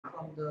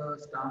of the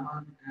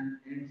stomach and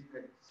ends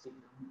at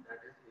cecum, that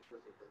is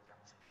equicecal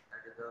junction.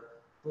 That is the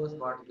first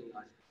part of the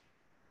large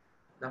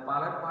intestine. The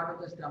pallid part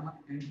of the stomach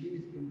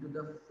empties into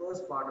the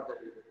first part of the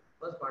duodenum,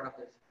 first part of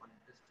the small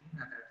intestine,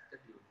 and that's the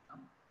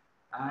duodenum.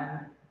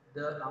 And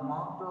the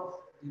amount of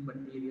the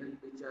material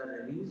which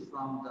are released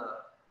from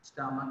the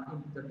stomach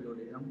into the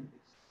duodenum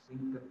is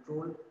being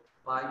controlled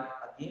by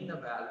again a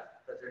valve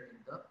present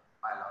in the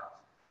pylorus.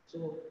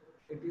 So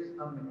it is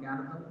a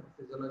mechanism,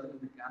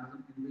 physiological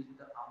mechanism in which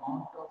the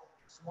amount of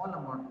small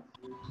amount of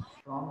food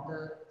from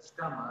the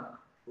stomach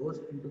goes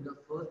into the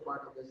first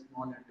part of the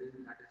small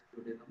intestine, that is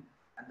duodenum,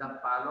 and the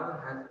pylorus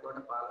has got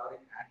a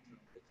pyloric antrum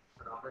which is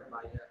surrounded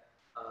by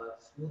a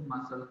smooth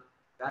muscle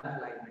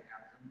valve-like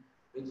mechanism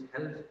which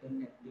helps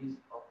in empties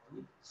of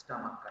the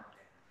stomach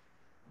content.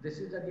 This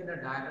is again a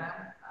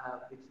diagram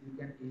which you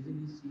can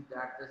easily see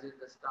that this is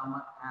the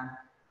stomach and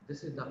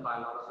this is the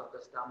pylorus of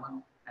the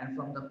stomach, and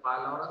from the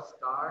pylorus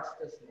starts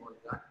the small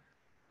gut,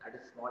 that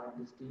is small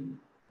intestine,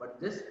 but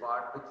this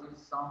part which is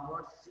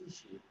somewhat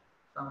C-shaped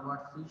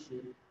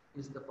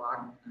is the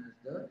part known as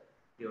the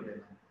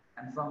duodenum.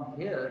 And from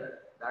here,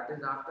 that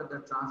is after the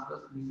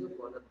transverse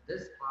mesocolon,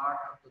 this part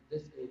up to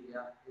this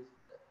area is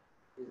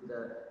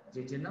the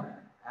jejunum,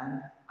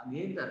 and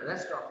again the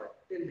rest of it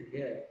till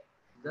here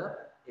the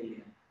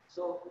ileum.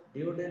 So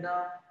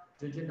duodenum,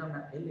 jejunum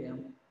and ileum,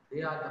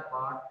 they are the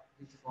part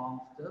which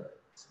forms the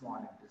small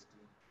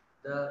intestine.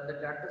 The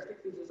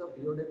characteristic features of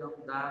duodenum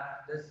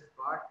that this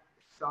part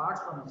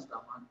starts from the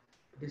stomach.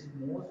 It is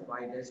most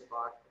widest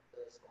part of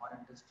the small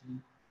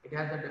intestine. It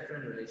has a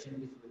different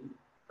relation which we will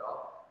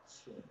talk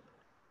soon.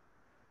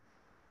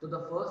 So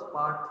the first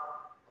part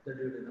of the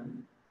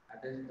duodenum,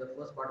 that is the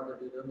first part of the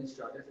duodenum is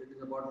shortest. It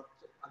is about,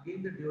 so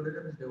again the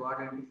duodenum is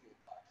divided into four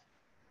parts,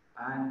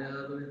 and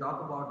we will talk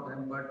about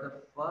them. But the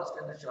first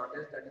and the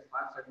shortest, that is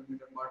 5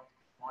 centimeter part,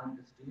 small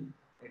intestine,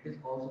 it is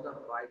also the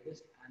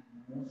widest and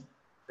most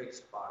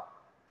fixed part.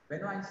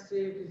 When I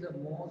say it is the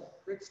most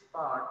fixed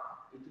part,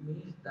 it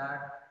means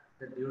that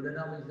the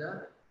duodenum is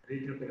a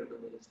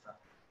retroperitoneal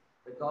structure,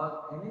 because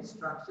any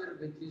structure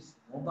which is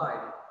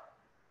mobile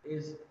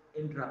is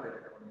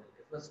intraperitoneal.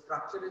 If a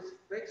structure is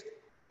fixed,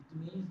 it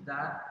means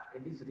that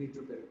it is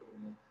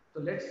retroperitoneal.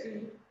 So let's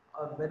see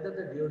whether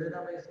the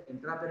duodenum is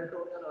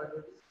intraperitoneal or it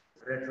is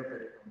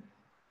retroperitoneal.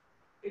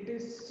 It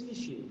is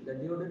C-shaped. The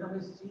duodenum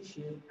is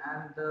C-shaped,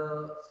 and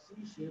the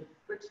C-shape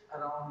fits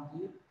around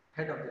the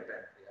head of the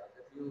pancreas.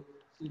 If you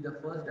see the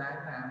first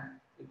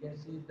diagram, you can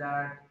see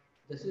that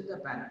this is the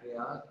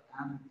pancreas,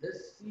 and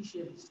this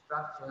C-shaped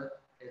structure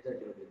is the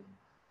duodenum.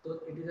 So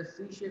it is a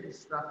C-shaped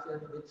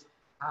structure which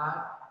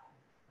has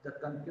the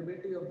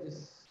concavity of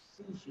this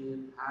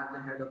C-shape has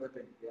the head of the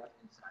pancreas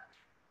inside.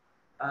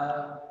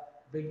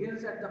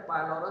 Begins at the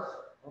pylorus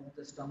of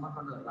the stomach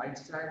on the right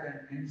side and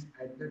ends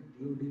at the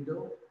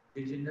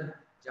duodenojejunal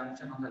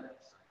junction on the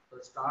left side. So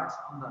it starts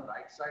on the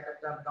right side of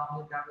the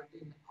abdominal cavity,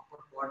 in the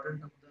upper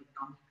quadrant of the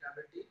abdominal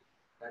cavity,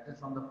 that is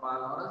from the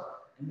pylorus,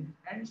 and it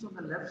ends on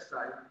the left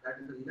side, that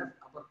is the left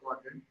upper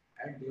quadrant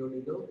at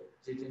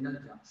duodenojejunal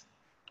junction.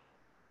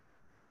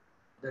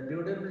 The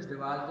duodenum is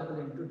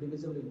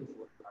divisible into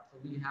 4 parts. So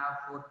we have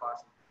 4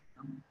 parts of the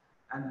duodenum,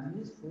 and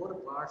these 4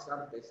 parts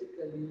are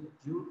basically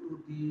due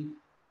to the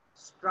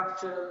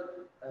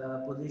structural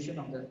position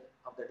of the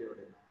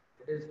duodenum.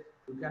 It is,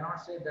 you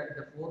cannot say that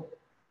the 4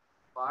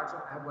 parts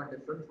have a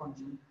different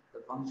function. The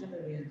function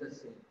remains the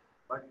same,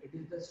 but it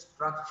is the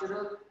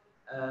structural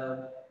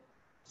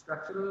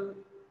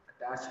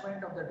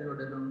attachment of the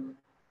duodenum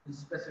to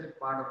specific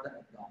part of the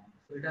abdomen.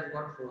 So it has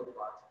got 4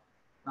 parts.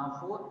 Now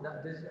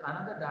this is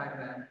another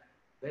diagram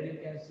where you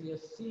can see a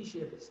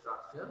C-shaped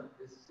structure.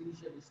 This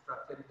C-shaped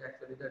structure is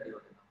actually the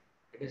duodenum.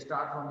 It is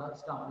start from the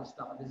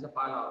stomach. This is a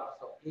pylorus.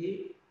 So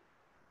A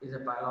is a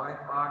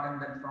pyloric part,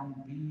 and then from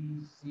B,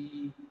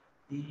 C,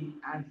 D,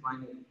 and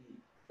finally E.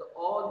 So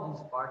all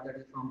these parts, that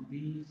is from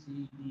B,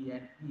 C, D,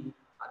 and E,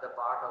 are the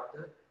part of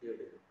the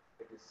duodenum.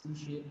 It is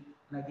C-shaped,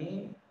 and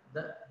again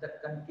the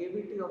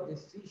concavity of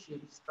this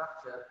C-shaped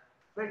structure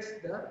fits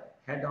the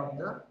head of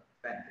the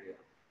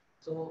pancreas.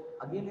 So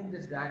again in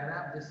this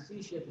diagram, this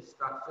C-shaped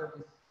structure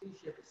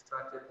is the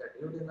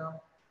duodenum,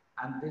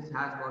 and this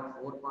has got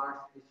 4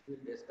 parts which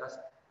we'll discuss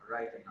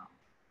right now.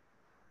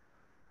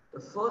 The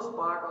first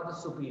part or the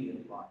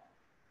superior part.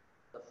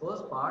 The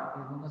first part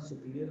is on the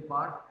superior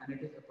part, and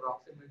it is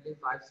approximately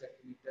 5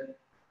 centimeters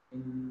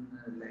in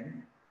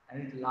length,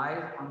 and it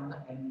lies on the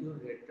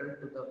anterolateral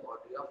to the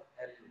body of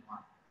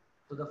L1.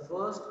 So the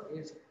first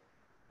is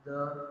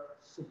the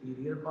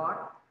superior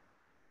part.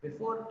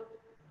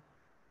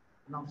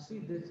 Now see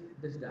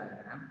this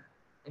diagram.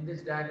 In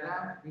this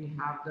diagram, we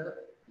have the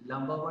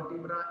lumbar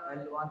vertebra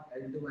L1,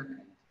 L2, and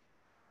L3.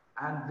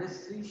 And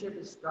this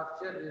C-shaped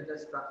structure is the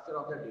structure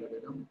of the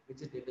duodenum,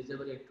 which is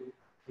divisible into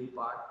 3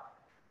 parts.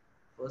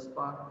 First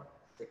part,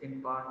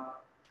 second part,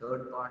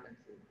 third part, and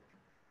fourth part.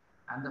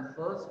 And the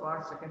first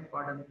part, second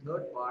part, and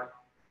third part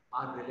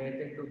are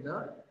related to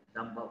the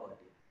lumbar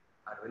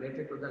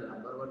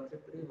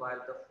vertebrae,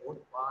 while the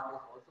fourth part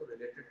is also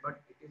related,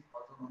 but it is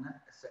also known as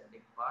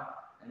ascending part,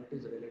 and it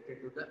is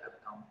related to the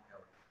abdominal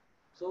aorta.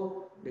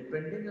 So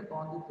depending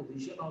upon the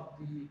position of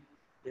the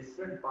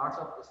different parts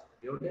of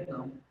the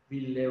duodenum,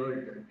 we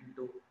leveled them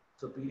into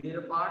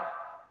superior part,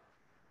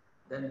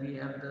 then we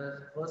have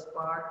the first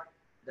part,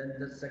 then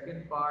the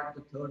second part,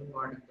 the third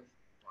part, and the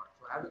fourth part.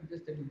 So having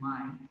this in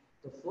mind,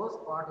 the first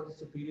part of the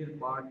superior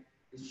part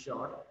is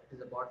short. It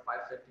is about 5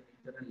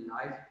 centimeter and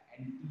lies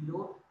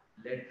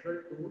anterolateral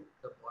to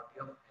the body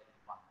of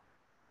L1.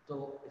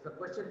 So if a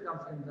question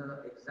comes in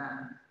the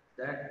exam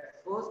that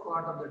first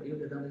part of the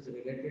duodenum is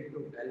related to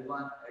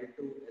L1, L2,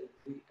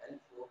 L3,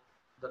 L4,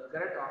 the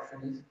correct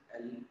option is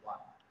L1.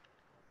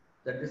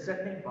 The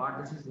descending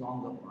part, this is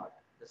longer part.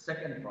 The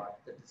second part,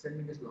 the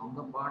descending is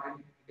longer part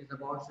and it is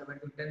about 7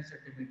 to 10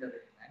 centimeter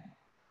in length.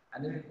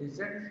 And it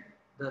descends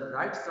the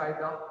right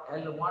side of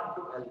L1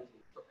 to L3.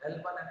 So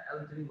L1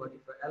 and L3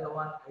 vertebrae,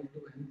 L1, L2,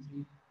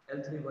 L3,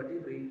 L3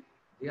 vertebrae,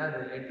 they are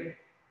related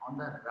on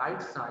the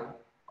right side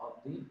of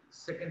the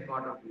second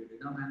part of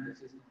duodenum, and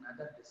this is known as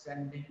the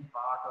descending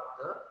part of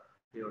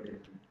the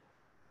duodenum.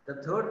 The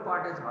third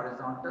part is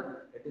horizontal.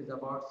 It is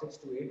about 6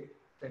 to 8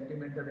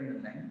 centimeter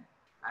in length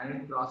and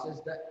it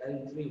crosses the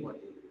L3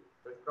 vertebrae.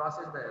 So it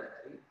crosses the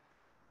L3.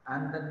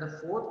 And then the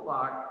fourth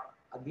part,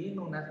 again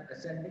known as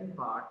ascending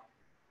part,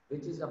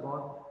 which is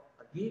about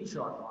again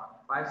short one,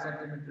 5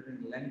 centimeter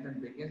in length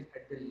and begins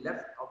at the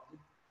left of the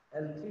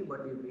L3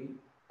 vertebrae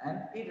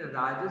and it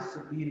rises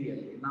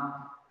superiorly.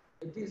 Now,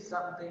 it is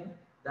something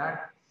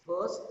that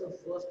the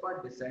first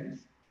part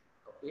descends,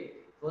 okay,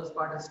 first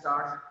part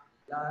starts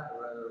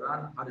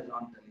run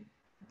horizontally,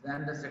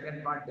 then the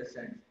second part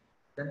descends,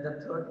 then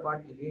the third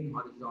part again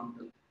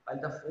horizontal,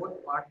 while the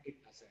fourth part it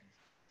ascends.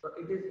 So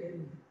it is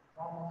in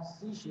form of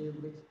C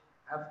shape which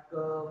have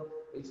curve,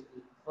 which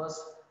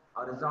first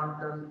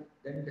horizontal,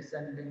 then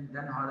descending,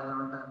 then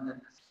horizontal, and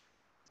then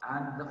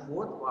ascending. And the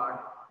fourth part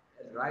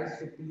rise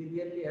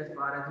superiorly as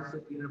far as the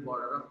superior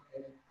border of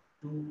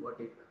L2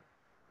 vertebra.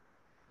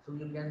 So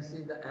you can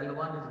see the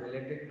L1 is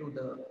related to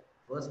the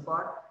first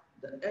part.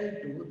 The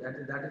L2, that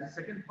is the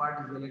second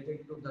part, is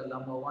related to the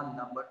number 1,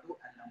 number 2,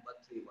 and number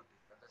 3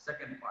 vertebra. The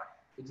second part,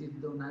 which is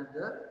known as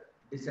the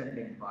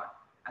descending part.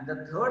 And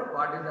the third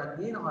part is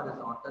again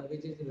horizontal,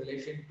 which is in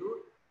relation to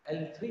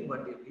L3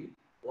 vertebra,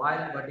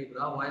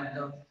 while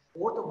the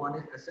fourth one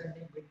is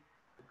ascending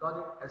because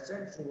it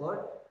ascends toward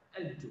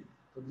L2.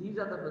 So these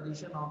are the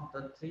position of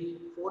the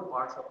four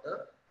parts of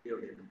the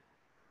duodenum.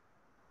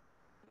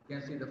 You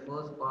can see the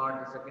first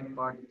part, the second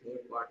part, the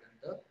third part,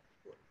 and the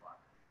fourth part.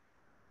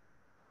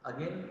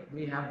 Again,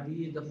 we have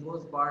D is the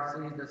first part,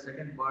 C is the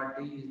second part,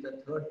 D is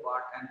the third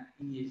part, and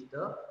E is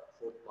the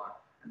fourth part.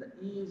 And the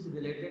E is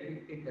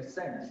related, it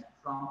ascends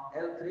from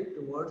L3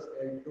 towards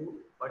L2,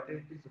 but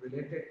it is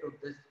related to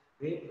this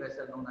great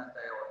vessel known as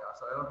the aorta.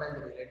 So aorta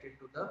is related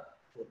to the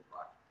fourth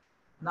part.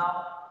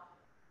 Now,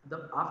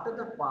 after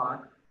the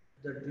part,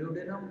 the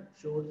duodenum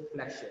shows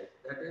flexure,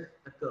 that is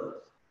the curves.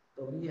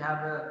 So we have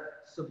a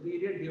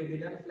superior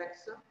duodenal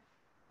flexure,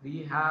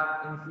 we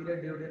have inferior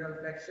duodenal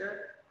flexure,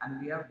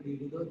 and we have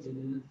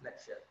duodenal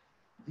flexure.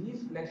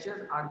 These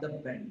flexures are the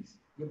bends,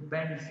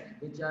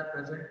 which are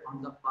present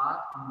on the path,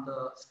 on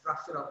the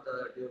structure of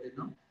the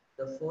duodenum.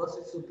 The first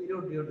is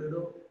superior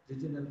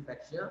duodenal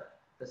flexure,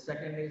 the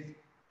second is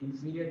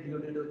inferior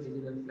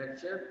duodenal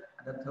flexure,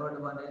 and the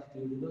third one is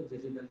duodenal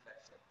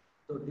flexure.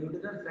 तो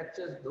duodenal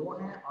fractures दो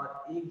हैं और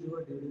एक जो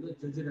है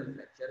duodenal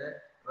fracture है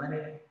when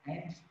it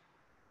ends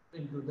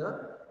into the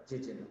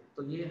jejunum.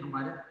 तो ये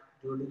हमारे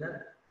duodenal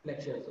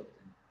flexures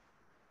होते हैं.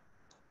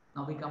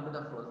 Now we come to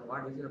the first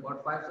part, which is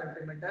about 5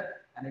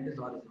 centimeter and it is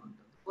horizontal.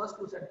 The first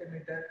 2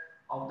 centimeter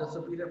of the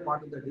superior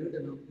part of the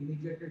duodenum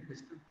immediately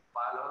distant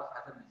pylorus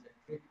has a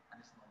mesenteric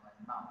and is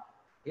mobile. Now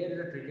here is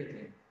a tricky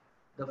thing.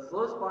 The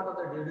first part of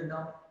the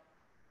duodenum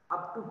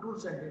up to 2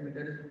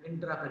 centimeters is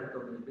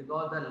intraperitoneal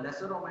because the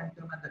lesser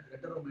omentum and the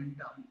greater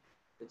omentum,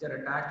 which are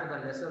attached to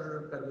the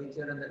lesser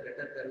curvature and the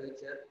greater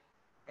curvature,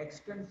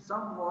 extend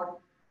somewhat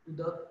to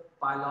the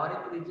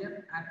pyloric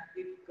region and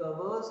it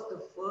covers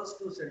the first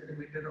 2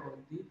 centimeters of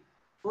the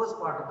first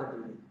part of the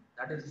duodenum,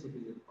 that is the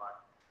superior part.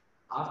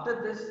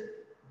 After this,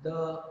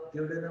 the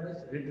duodenum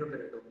is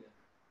retroperitoneal.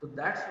 So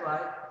that's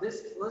why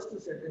this first 2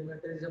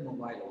 centimeters is a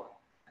mobile one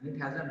and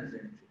it has a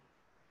mesentery.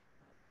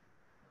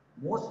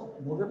 Most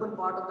movable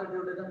part of the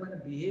duodenum will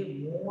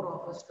behave more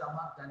of a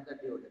stomach than the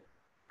duodenum.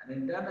 And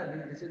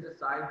internally, this is the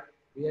side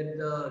where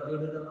the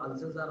duodenal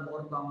ulcers are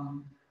more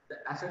common. The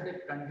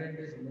acidic content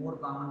is more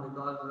common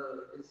because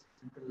it is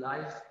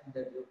centralized in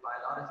the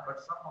pylorus, but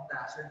some of the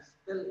acid is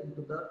still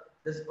into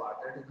this part,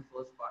 that is the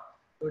first part.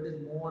 So it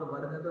is more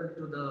vulnerable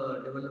to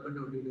the development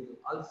of duodenal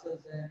ulcers,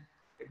 and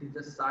it is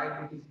the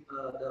side, it is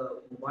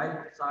the mobile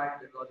side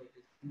because it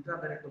is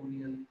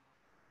intraperitoneal.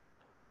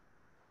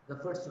 The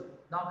first two.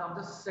 Now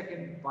comes the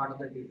second part of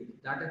the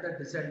duodenum. That is the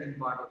descending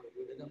part of the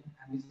duodenum,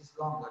 and this is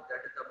longer.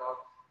 That is about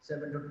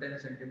 7 to 10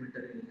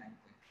 centimeter in length.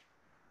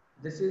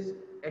 This is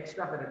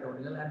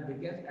extraperitoneal and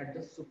begins at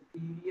the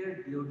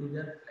superior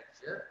duodenal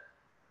flexure,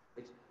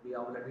 which we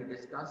already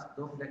discussed.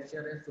 दो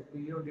flexure है,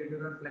 superior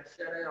duodenal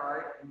flexure है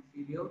और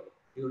inferior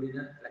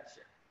duodenal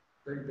flexure.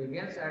 So it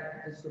begins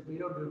at the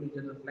superior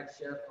duodenal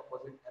flexure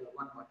opposite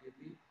L1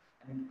 vertebrae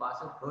and it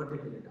passes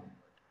vertically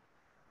downward.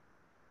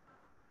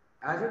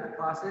 As it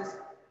passes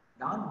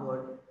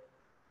downward,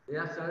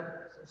 there are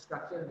certain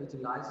structure which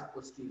lies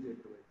posterior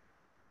to it.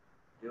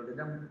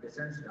 Duodenum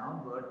descends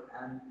downward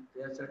and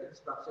there are certain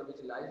structure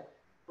which lies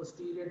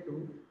posterior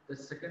to the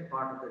second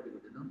part of the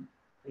duodenum.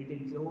 It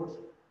includes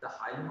the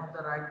hilum of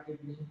the right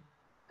kidney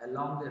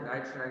along the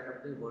right side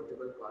of the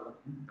vertebral column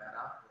in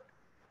paravertebral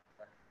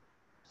gutter.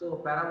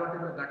 So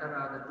paravertebral gutter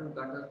are the two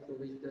gutters through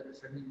which the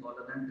ascending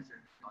column and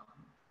descending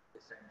column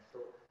descend. So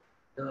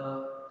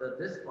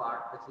this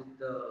part, which is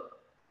the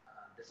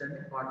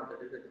descending part of the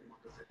duodenum,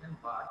 of the second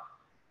part,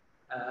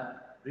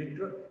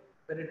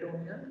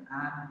 retroperitoneal,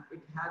 and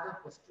it has a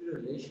posterior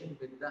relation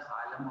with the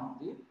hilum of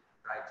the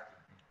right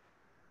kidney.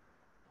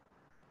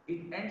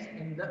 It ends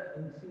in the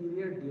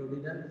inferior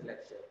duodenal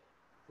flexure.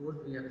 First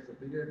we have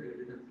superior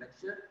duodenal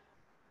flexure,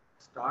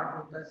 start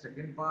with the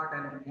second part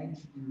and ends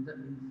in the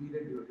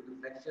inferior duodenal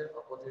flexure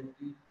opposite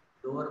the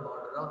lower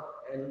border of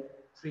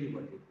L3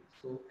 vertebrae.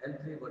 So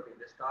L3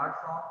 vertebrae start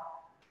from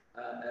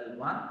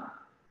L1,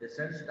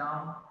 descends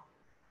down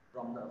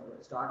from the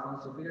start from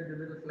superior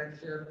duodenal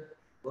flexure,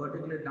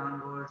 vertically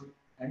downwards,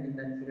 and in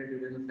the inferior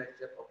duodenal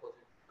flexure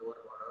opposite lower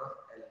border of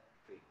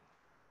L3.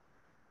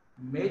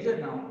 Major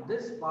now,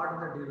 this part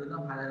of the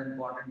duodenum has an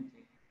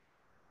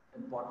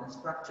important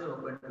structure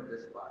open to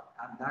this part,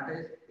 and that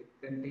is it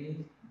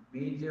contains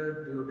major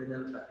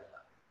duodenal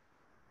papilla.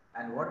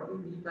 And what we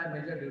mean by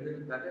major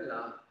duodenal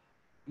papilla,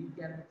 we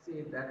can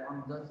say that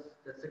on the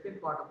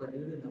second part of the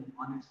duodenum,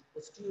 on its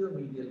posterior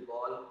medial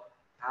wall,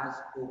 has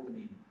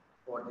opening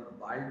for the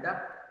bile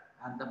duct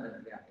and the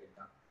pancreatic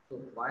duct. So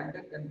bile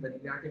duct and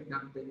pancreatic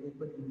duct, they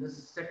open in the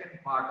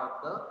second part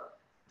of the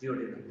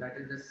duodenum. That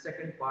is the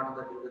second part of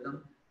the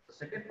duodenum. The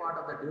second part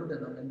of the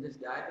duodenum in this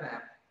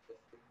diagram, if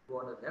we go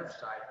on the left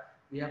side,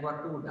 we have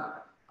got two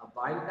ducts, a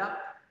bile duct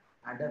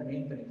and a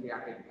main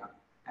pancreatic duct.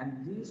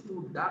 And these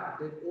two ducts,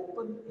 they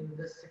open in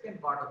the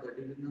second part of the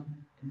duodenum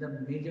in the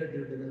major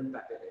duodenal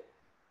papillae.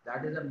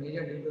 That is a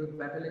major duodenal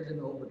papillae is an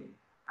opening,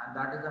 and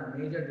that is a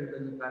major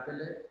duodenal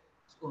papillae.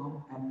 इसको हम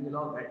ampulla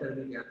of Vater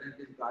भी कहते हैं. It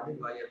is guarded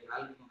by a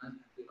valve known as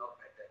ampulla of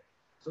Vater.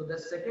 So the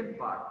second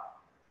part,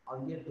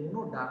 और ये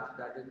दोनों ducts,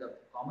 that is the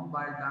common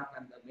bile duct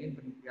and the main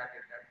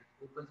pancreatic duct,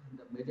 which opens in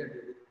the major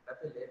duodenal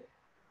papillae,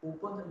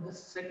 opens in the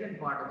second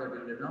part of the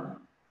duodenum.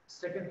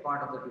 Second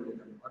part of the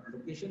duodenum, और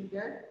location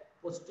क्या है?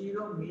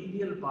 Posterior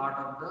medial part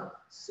of the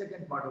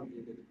second part of the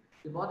duodenum.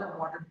 The most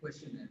important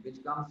question है,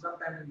 which comes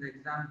sometime in the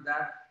exam,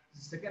 that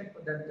the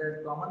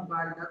common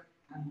bile duct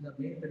and the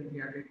main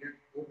pancreatic duct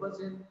opens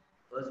in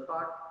first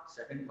part,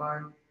 second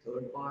part,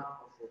 third part,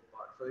 or fourth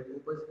part. So it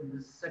opens in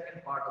the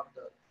second part of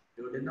the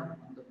duodenum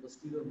on the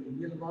posterior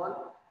medial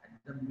wall and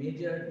the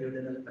major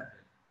duodenal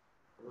papilla.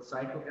 वो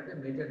side को कहते हैं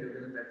major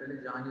duodenal papilla,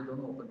 जहाँ ये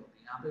दोनों open होती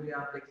हैं. यहाँ पे भी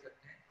आप देख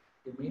सकते हैं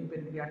the main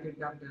pancreatic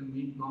duct and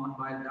main common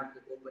bile duct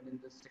is open in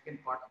the second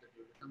part of the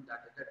duodenum,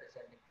 that is the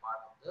descending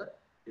part of the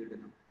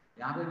duodenum.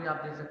 यहाँ पे भी आप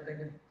देख सकते हैं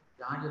कि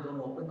जहाँ ये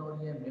दोनों open हो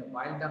रही है,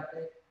 bile duct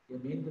है, ये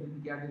main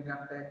pancreatic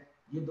duct है,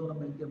 ये दोनों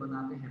मिलकर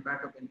बनाते हैं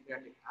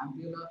hepatopancreatic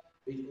ampulla,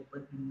 which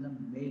open in the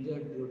major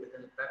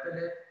duodenal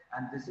papillae,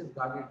 and this is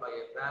guarded by a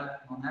valve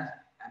known as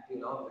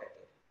ampulla of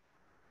Vater.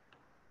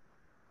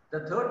 The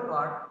third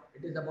part,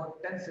 it is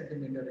about 10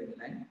 centimeter in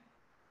length,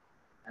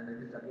 and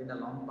it is again a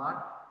long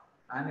part,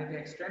 and it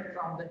extends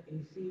from the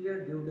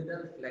inferior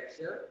duodenal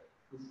flexure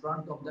to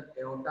front of the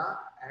aorta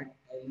at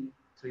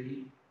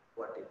L3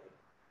 vertebrae.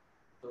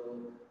 So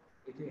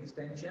it is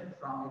extension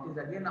from, it is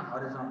again a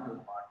horizontal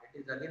part. It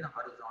is again a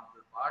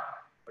horizontal part,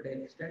 but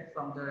it extends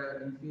from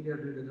the inferior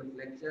duodenal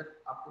flexure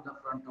up to the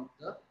front of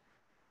the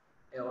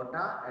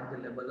aorta at the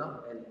level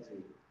of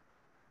L3.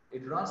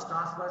 It runs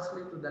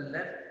transversely to the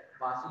left,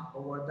 passing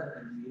over the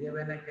inferior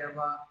vena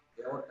cava,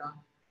 aorta,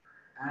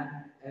 and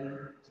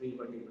L3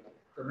 vertebra.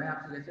 So मैं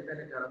आपसे जैसे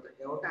पहले कह रहा था,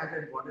 aorta has an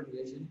important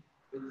relation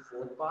with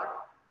fourth part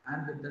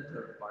and with the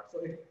third part. So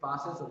it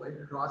passes over,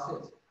 it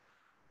crosses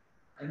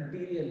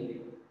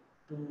anteriorly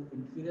to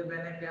inferior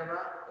vena cava,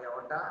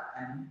 aorta,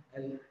 and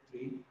L3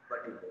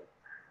 vertebra.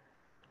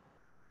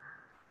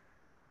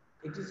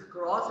 It is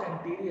crossed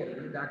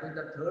anteriorly, that is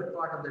the third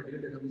part of the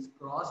duodenum is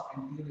crossed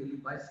anteriorly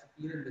by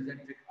superior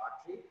mesenteric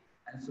artery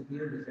and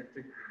superior mesenteric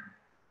vein,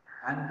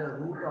 and the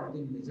root of the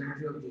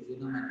mesentery of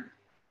jejunum and ileum.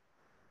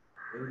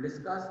 We will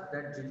discuss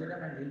that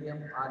jejunum and ileum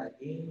are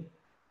again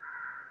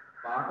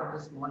part of the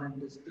small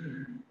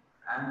intestine,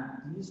 and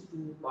these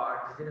two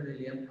parts, jejunum and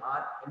ileum,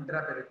 are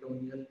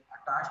intraperitoneal,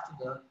 attached to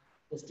the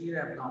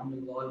posterior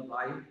abdominal wall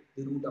by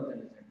the root of the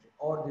mesentery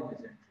or the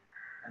mesentery.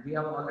 And we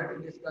have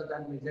already discussed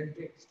that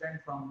mesentery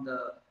extends from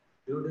the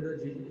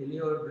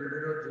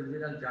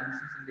ilioduodenal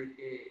junction से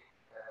लेके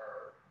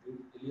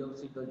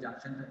ileocecal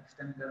junction तक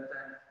extend करता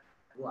है,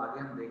 वो आगे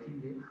हम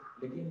देखेंगे.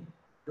 लेकिन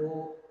जो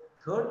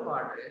third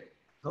part है,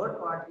 third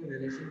part की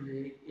relation ये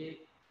है कि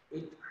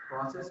it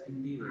crosses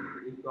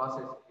anteriorly, it is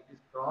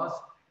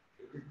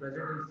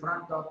present in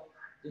front of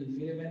the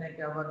inferior vena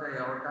cava, the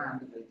aorta,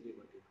 and the L3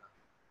 vertebra.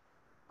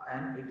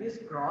 and it is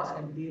crossed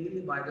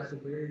anteriorly by the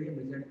superior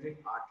mesenteric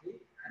artery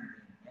and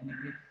vein. यानी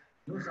कि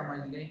यूँ समझ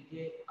लें कि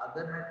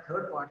अगर मैं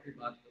third part की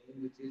बात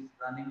करूँ which is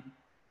running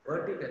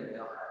vertically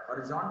or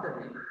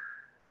horizontally,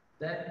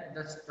 then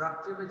the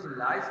structure which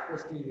lies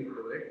posterior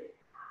to it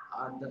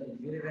are the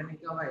inferior vena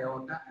cava,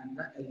 aorta and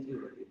the L3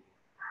 vertebrae.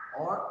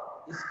 और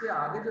इसके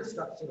आगे जो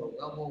स्ट्रक्चर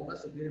होगा वो होगा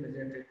superior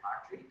mesenteric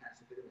artery and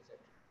superior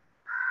mesenteric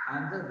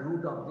and the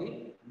root of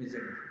the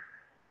mesentery.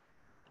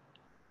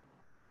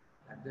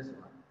 And this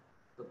one.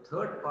 तो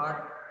third part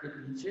के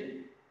पीछे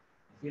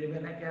inferior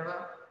vena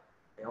cava,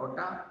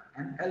 aorta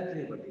and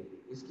L3 vertebrae.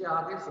 इसके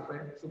आगे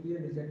superior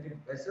mesenteric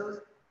vessels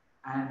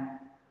and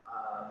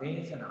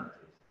veins and arteries.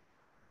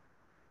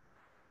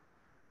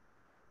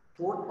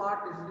 Fourth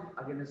part is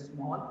again a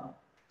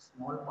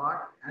small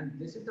part, and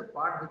this is the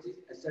part which is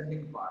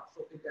ascending part.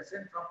 So it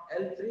ascends from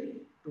L3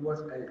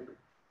 towards L2.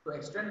 So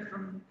extend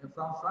from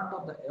front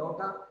of the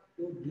aorta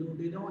to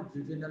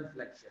duodenal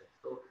flexure.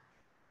 So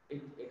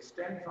it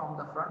extends from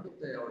the front of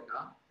the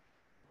aorta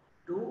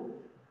to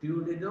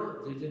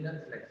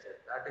duodenal flexure.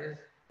 That is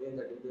where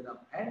the duodenum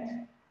ends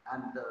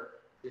and the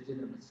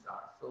jejunum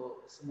starts. So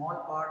small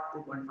part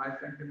 2.5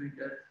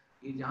 centimeter.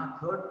 is जहाँ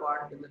third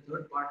part, when the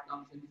third part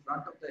comes in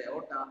front of the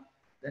aorta,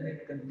 then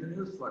it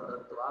continues further.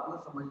 तो आप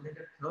लोग समझ लें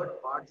कि third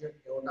part जब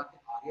aorta के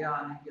आगे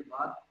आने के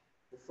बाद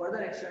वो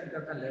further extend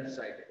करता है left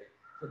side पे.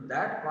 So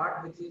that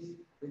part which is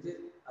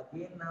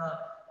again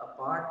a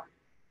part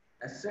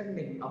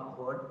ascending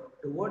upward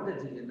toward the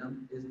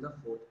jejunum is the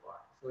fourth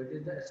part. So it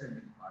is the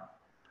ascending part.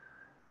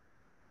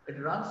 It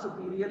runs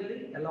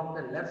superiorly along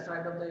the left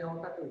side of the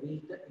aorta to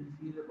reach the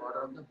inferior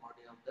border of the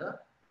body of the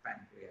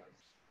pancreas.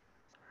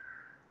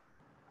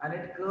 And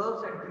it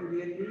curves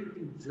anteriorly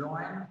to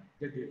join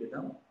the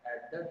duodenum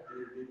at the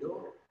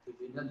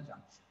duodenal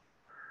junction.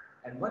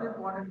 And one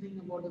important thing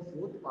about the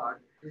fourth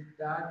part is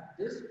that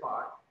this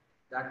part,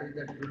 that is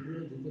the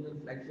duodenal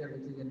flexure,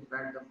 which is in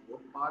fact the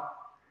fourth part,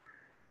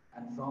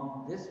 and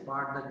from this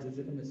part the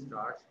jejunum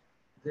starts,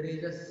 there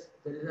is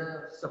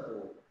a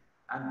support,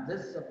 and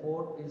this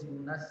support is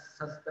known as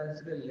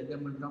suspensory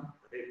ligament of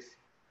Ritz.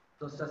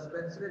 So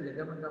suspensory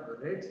ligament of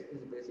Ritz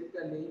is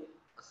basically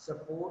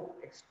support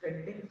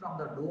extending from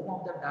the dome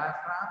of the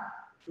diaphragm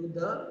to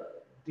the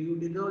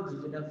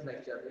duodenal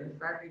flexure. In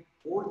fact, it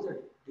holds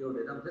the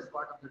duodenum, this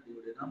part of the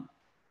duodenum,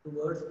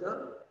 towards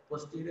the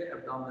posterior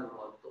abdominal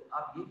wall. So,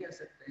 आप ये कह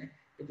सकते हैं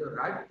कि जो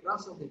right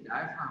thrust of the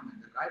diaphragm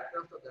and the right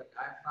thrust of the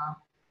diaphragm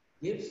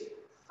gives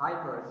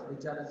fibers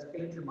which are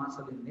skeletal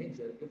muscle in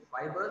nature, give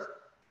fibers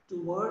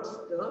towards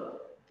the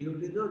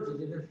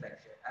duodenal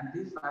flexure, and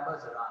these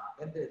fibers run.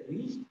 When they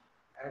reach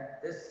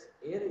at this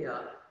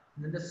area,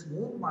 then the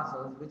smooth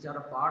muscles which are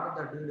a part of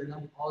the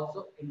duodenum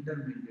also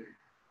intermingle.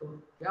 तो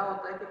क्या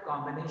होता है कि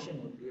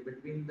combination होती है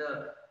between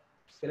the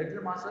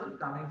skeletal muscle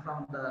coming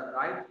from the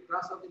right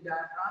thrust of the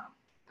diaphragm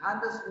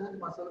and the smooth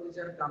muscle which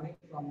are coming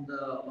from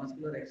the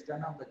muscular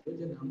externum of the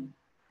jejunum.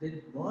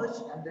 They merge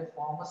and they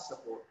form a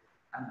support,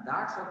 and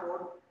that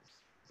support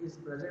is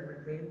present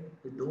between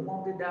the dome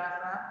of the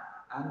diaphragm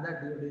and the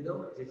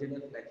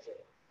duodenal flexure,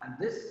 and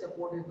this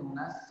support is known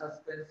as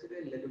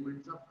suspensory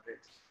ligaments of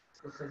Ritz.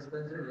 So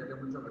suspensory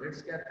ligaments of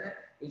Ritz कहते हैं,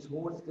 which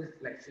holds this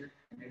flexure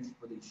in its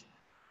position.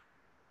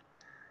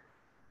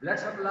 Blood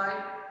supply,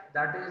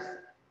 that is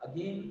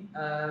again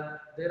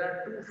there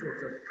are two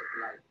sources of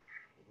supply.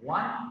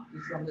 One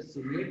is from the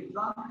ciliate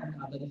trunk and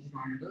other is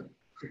from the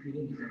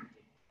superior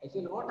mesentery.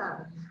 Actually, what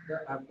happens is the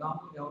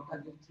abdominal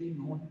aorta gives three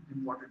known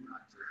important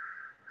branches: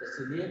 the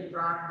ciliate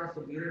trunk, the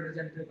superior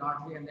mesenteric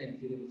artery, and the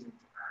inferior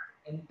mesenteric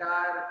artery.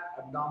 Entire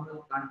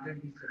abdominal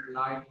content is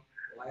supplied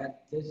via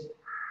this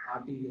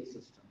arterial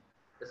system: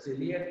 the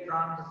ciliate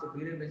trunk, the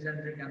superior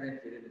mesenteric, and the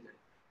inferior mesenteric.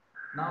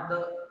 Now, the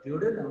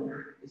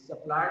duodenum is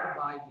supplied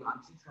by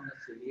branches from the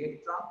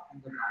ciliate trunk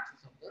and the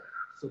branches of the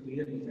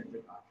superior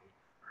mesenteric artery.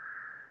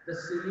 The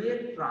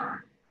ciliate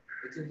trunk,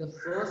 which is the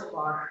first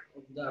part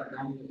of the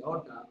abdominal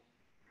aorta,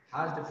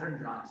 has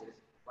different branches,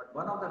 but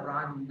one of the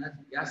branches known as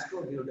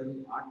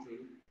gastroduodenal artery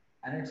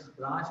and its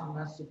branch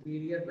known as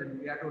superior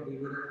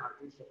pancreatoduodenal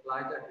artery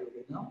supply the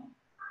duodenum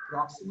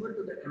proximal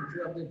to the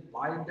entry of the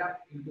bile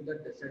duct into the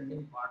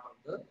descending part of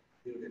the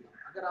duodenum.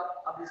 अगर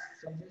आप अब इस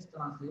समझें इस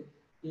तरह से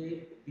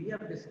कि we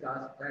have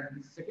discussed that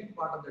the second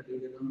part of the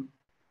duodenum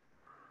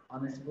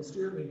on its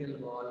posterior medial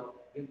wall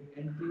gives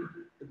entry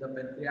to the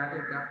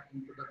pancreatic duct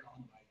into the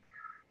common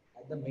bile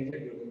at the major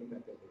duodenal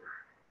papillae.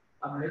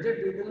 अब major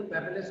duodenal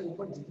papillae से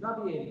ऊपर जितना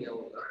भी area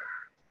होगा,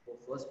 वो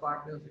first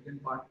part में हो,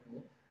 second part में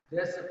हो, they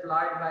are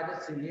supplied by the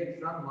ciliate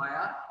trunk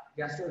via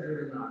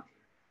gastroduodenal artery.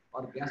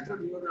 और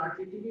gastroduodenal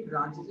artery की भी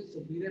branches है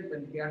superior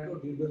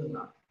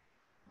pancreatoduodenal artery.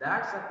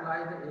 That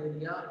supplies the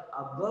area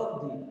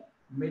above the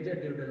major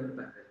duodenal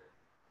papillae.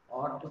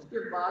 और उसके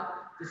बाद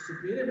the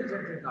superior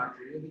mesenteric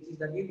artery, which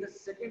is again the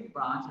second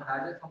branch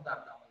arises from the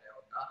abdominal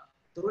aorta,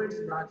 through its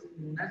branches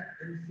known as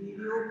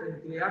inferior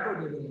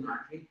pancreatoduodenal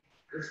artery,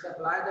 it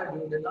supplies the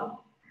duodenum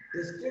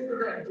distinct to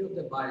the entry of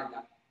the bile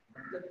duct.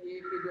 मतलब ये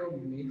कि जो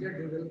major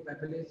duodenal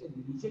papillae से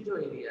नीचे जो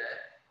area है,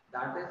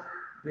 that is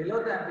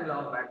below the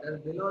ampulla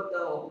bladder, below the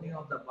opening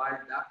of the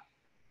bile duct,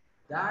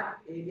 that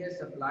area is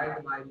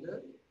supplied by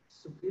the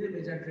superior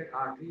mesenteric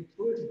artery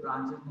through its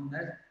branches known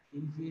as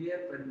inferior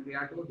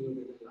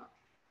pancreatoduodenal artery.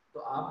 तो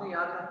आपने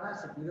याद रखना है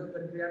superior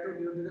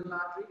pancreatoduodenal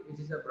artery,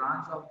 which is a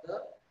branch of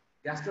the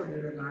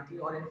gastroduodenal artery,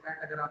 or in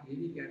fact अगर आप ये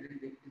भी कहते हैं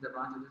it is a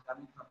branch that is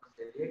coming from the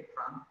celiac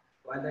trunk,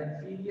 while the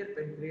inferior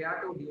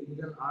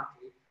pancreatoduodenal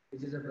artery,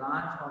 which is a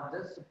branch of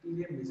the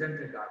superior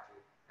mesenteric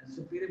artery, and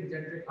superior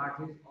mesenteric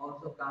artery is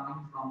also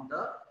coming from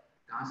the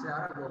कहाँ से आ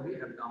रहा है वो भी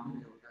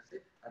abdominal aorta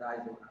से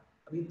arise हो रहा है.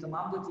 अभी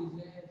तमाम जो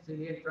चीजें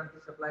सीलिएक ट्रंक की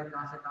सप्लाई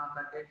कहाँ से कहाँ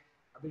तक है,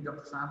 अभी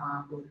डॉक्टर साहब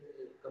आपको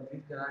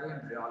कंप्लीट करा रही है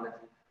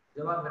एम्ब्रियोलॉजी.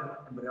 जब आप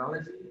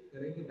एम्ब्रियोलॉजी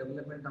करेंगे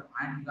development of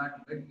hind gut,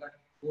 mid gut,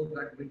 four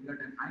gut, mid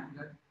gut and hind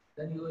gut,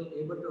 then you will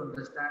able to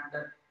understand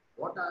that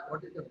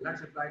what is the blood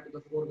supply to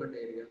the foregut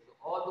area. So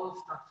all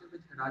those structures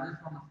which arises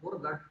from the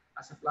foregut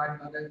are supplied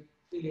by the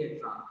celiac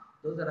trunk.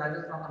 Those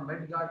arises from the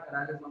midgut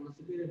arises from the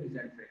superior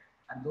mesenteric,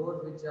 and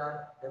those which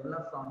are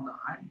developed from the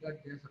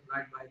hindgut they are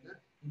supplied by the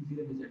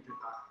inferior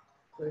mesenteric artery.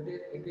 So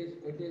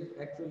it is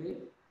actually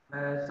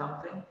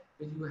something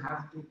which you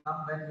have to come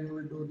when we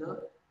will do the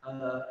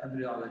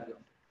embryology of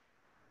it.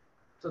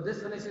 So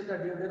this finishes the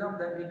duodenum.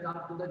 Then we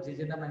come to the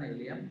jejunum and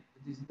ileum.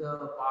 This is the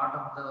part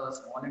of the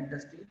small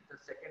intestine, the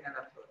second and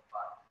the third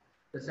part.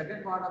 The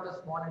second part of the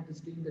small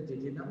intestine, the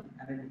jejunum,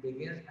 and it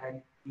begins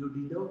at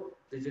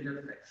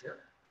duodenal flexure.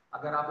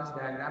 अगर आप इस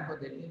diagram को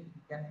देखें,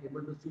 you can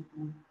able to see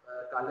two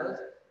colors.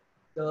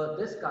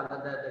 This color,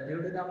 the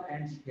duodenum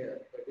ends here.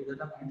 The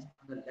duodenum ends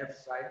on the left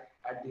side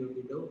at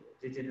duodenal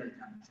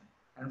junction,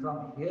 and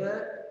from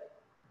here,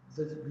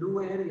 this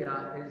blue area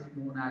is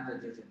known as the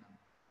jejunum.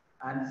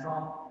 And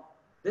from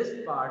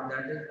this part,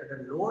 that is at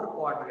the lower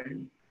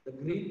quadrant, the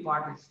green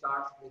part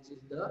starts, which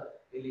is the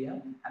ileum,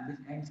 and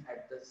which ends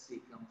at the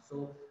cecum.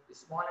 So the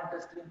small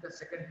intestine, the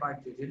second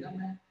part jejunum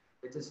है,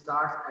 which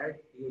starts at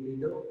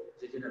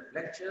duodenal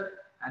flexure,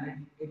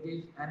 and it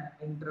is an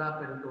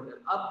intraperitoneal.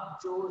 अब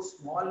जो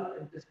small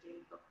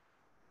intestine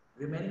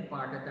remaining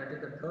part है, that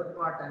is the third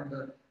part and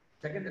the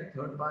second and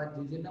third part,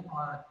 jejunum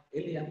और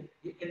ileum,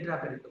 ये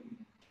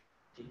intraperitoneal.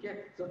 ठीक है,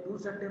 so 2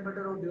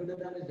 centimeter of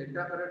duodenum is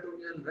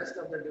intraperitoneal, rest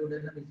of the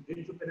duodenum is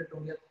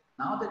intraperitoneal.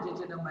 Now the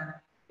jejunum and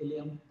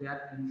ileum, they are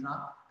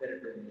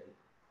intraperitoneal.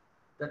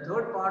 The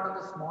third part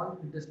of the small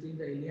intestine,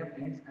 the ileum,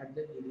 ends at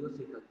the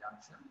ileocecal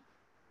junction,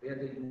 where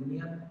the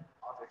union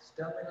of its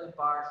terminal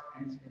parts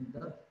ends in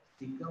the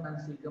cecum, and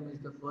cecum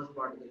is the first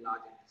part of the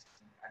large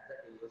intestine at the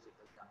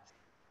ileocecal junction.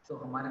 So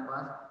हमारे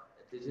पास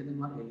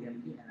jejunum और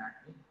ileum की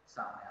anatomy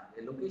सामने आ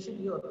गई. Location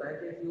ये होता है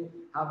कि if you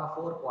have a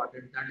four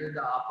quadrant, that is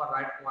the upper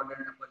right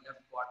quadrant, upper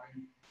left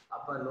quadrant,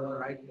 upper lower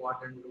right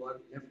quadrant, lower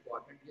left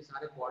quadrant, ये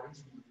सारे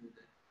quadrants मौजूद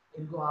हैं.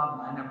 इनको आप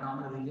nine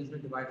abdominal regions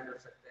में divide कर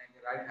सकते हैं कि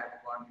right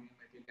hypochondrium,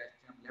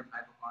 epigastrium, left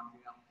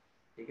hypochondrium,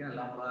 ठीक है ना,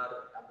 lumbar,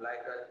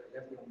 umbilical,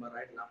 left lumbar,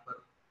 right lumbar,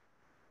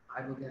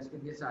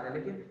 hypogastric, ये सारे.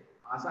 लेकिन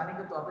आसानी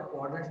के तौर पे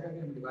quadrants में भी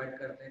हम divide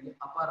करते हैं कि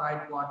upper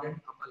right quadrant,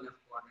 upper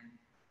left quadrant,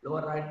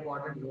 lower right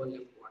quadrant, lower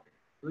left quadrant.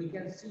 So we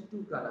can see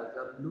two colors,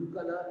 a blue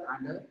color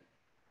and a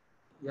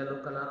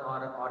yellow color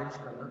or an orange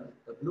color.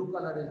 The blue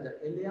color is the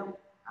ileum,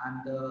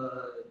 and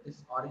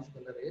this orange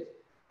color is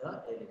the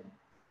ileum.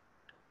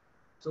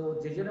 So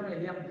jejunum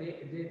ileum,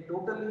 they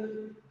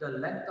totally, the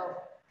length of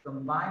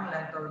combined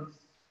length of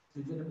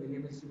jejunum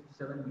ileum is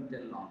 7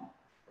 meters long.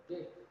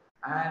 Okay,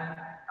 and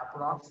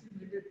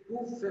approximately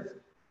 2/5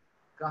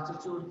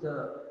 constitutes the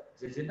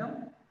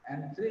jejunum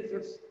and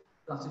 3/5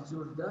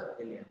 constitutes the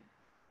ileum.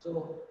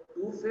 So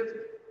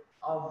 2/5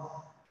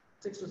 of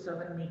 6 to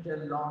 7 meter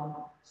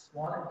long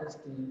small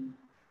intestine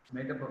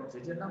made up of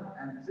jejunum,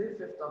 and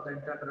 3/5 of the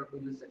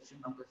intraperitoneal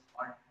section of the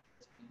small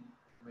intestine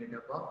made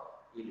up of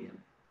ileum.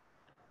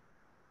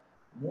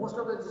 Most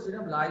of the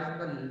jejunum lies in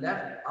the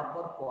left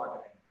upper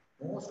quadrant.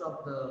 Most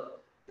of the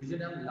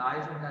jejunum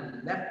lies in the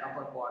left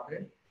upper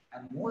quadrant,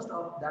 and most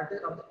of that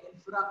is of the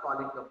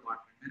infracolic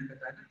compartment. मैंने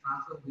बताया ना,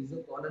 transverse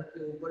मेसोकोलन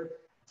के ऊपर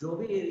जो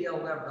भी area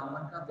होगा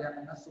abdomen का, they are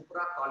in the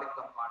supracolic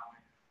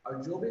compartment. और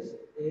जो भी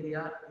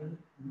एरिया इन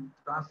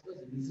ट्रांसवर्स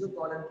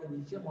मेसोकोलन के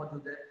नीचे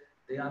मौजूद है,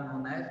 they are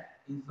known as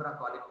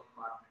infracolic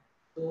compartment.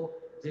 So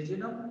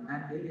jejunum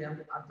and ileum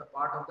are the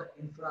part of the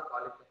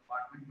infracolic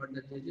compartment, but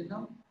the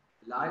jejunum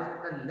lies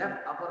in the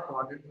left upper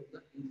quadrant of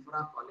the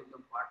infracolic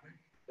compartment,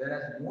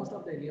 whereas most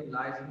of the ileum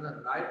lies in the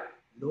right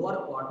lower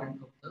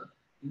quadrant of the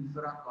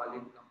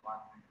infracolic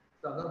compartment.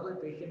 तो अगर कोई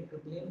patient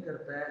complain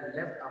करता है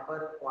left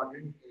upper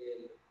quadrant के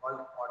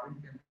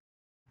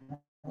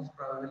most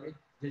probably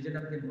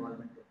jejunum की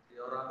involvement होती है,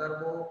 और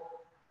अगर वो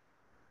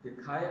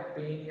दिखाए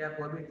पेन या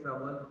कोई भी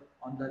trouble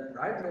on the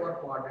right lower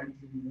quadrant,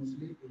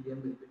 mostly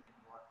ileum will be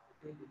involved.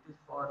 It is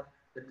for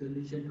the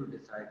clinician to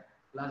decide,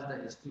 plus the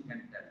history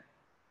can tell.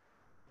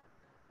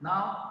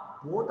 Now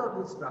both of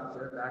these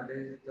structures, that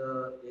is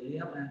the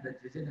ileum and the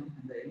jejunum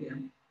and the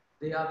ileum,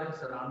 they are being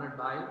surrounded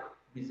by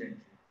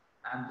mesentery,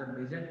 and the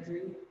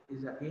mesentery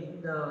is again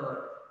the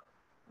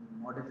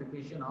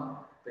modification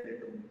of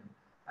peritoneum,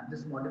 and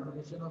this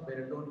modification of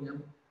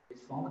peritoneum is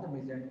formed the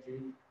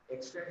mesentery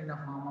extend in a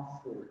form of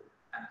fold.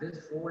 And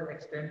this fold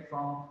extends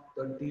from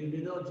the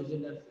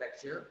duodenal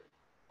flexure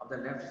of the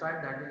left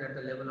side, that is at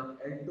the level of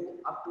L2,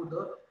 up to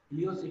the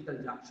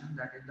ileocecal junction,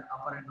 that is the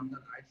upper end of the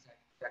right side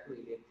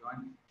sacroiliac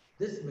joint.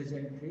 This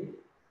mesentery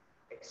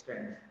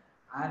extends,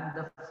 and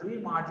the free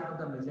margin of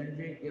the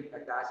mesentery gives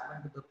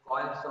attachment to the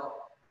coils of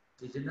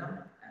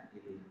jejunum and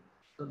ileum.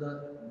 So the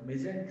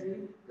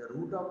mesentery, the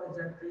root of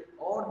mesentery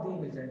or the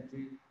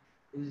mesentery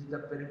is the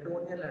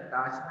peritoneal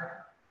attachment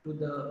to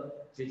the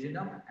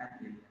jejunum and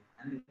ileum,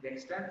 and it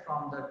extends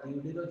from the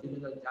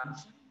duodenal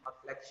junction or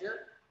flexure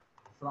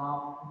from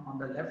on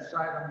the left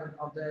side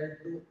of the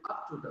L2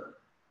 up to the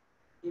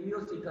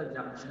ileocecal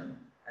junction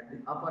at the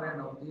upper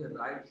end of the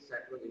right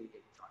sacroiliac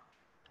joint.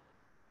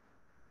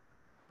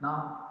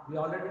 Now, we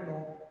already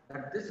know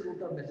that this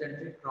root of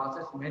mesentery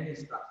crosses many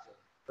structures.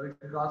 So it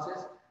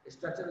crosses a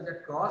structure which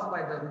is crossed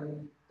by the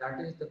root, that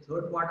is the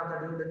third part of the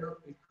duodenum,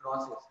 it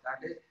crosses.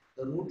 That is,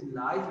 the root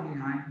lies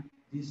behind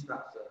this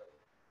structure.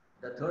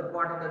 The third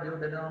part of the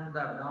duodenum, the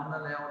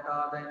abdominal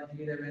aorta, the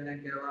inferior vena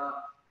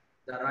cava,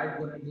 the right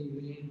gonadal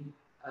vein,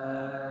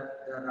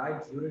 the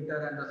right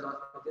ureter and the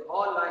saucer, they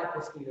all lie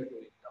posterior to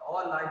it. They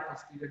all lie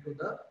posterior to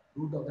the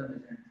root of the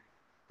mesentery.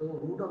 So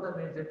root of the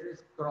mesentery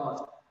is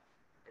crossed.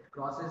 It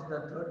crosses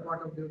the third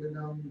part of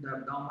duodenum, the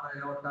abdominal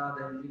aorta,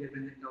 the inferior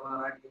vena cava,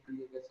 right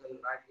gonadal vessel,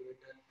 right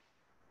ureter.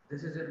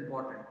 This is an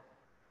important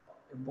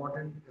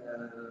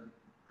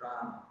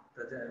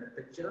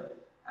picture,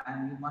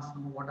 and you must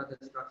know what are the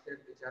structures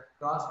which are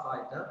crossed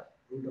by the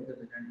root of the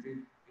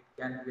mesentery. It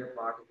can be a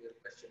part of your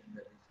question in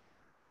the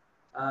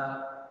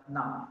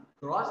now,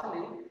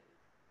 grossly,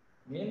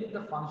 mainly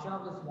the function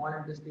of the small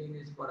intestine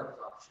is for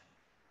absorption.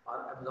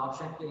 और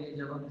absorption के लिए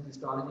जब हम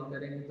histology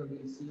करेंगे तो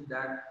we'll see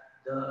that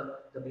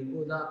the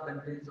mucosa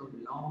contains of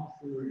long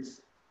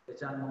folds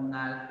which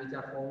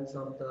are folds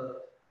of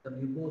the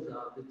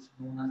mucosa which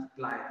known as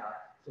plica.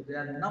 So there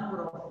are a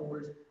number of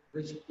folds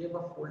which give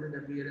a folded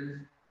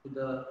appearance to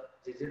the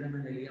jejunum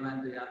and ileum,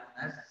 and they are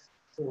known as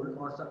fold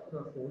or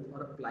circular folds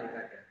or a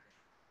plica.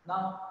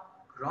 Now,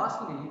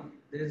 grossly,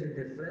 there is a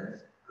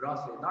difference,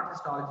 grossly, not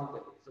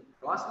histologically. So,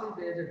 grossly,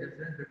 there is a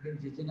difference between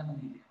jejunum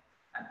and ileum.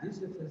 And these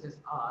differences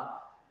are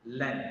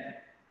length.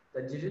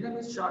 The jejunum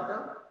is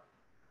shorter,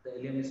 the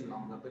ileum is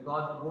longer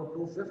because वो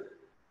 2/5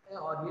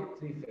 or ये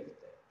 3/5.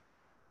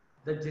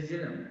 The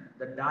jejunum,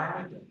 the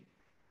diameter,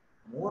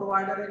 more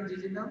wider in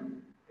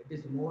jejunum, it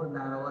is more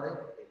narrower in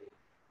ileum.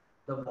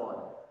 The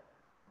wall.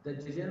 The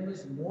jejunum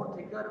is more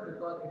thicker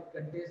because it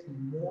contains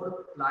more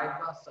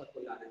plica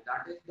circularis.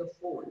 That is the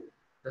fold,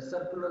 the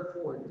circular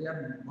fold. They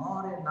are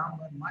more in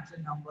number, much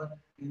in number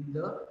in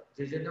the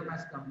jejunum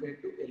as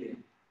compared to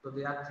ileum. So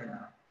they are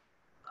thinner.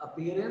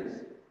 Appearance,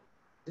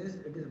 since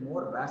it is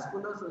more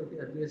vascular, so it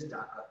appears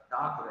darker,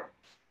 dark red.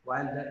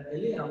 While the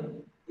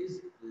ileum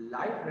is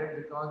light red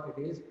because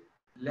it is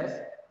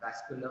less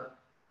vascular.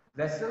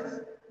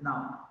 Vessels,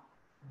 now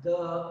the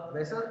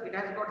vessel, it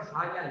has got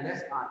high and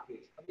less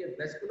arcades. अब ये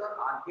vascular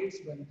arcades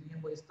बनती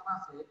हैं, वो इस तरह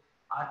से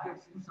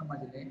arcades यूँ समझ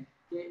लें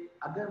कि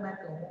अगर मैं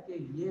कहूँ कि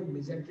ये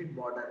mesenteric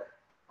border है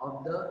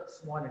of the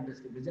small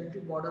intestine,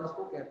 mesenteric border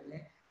उसको कहते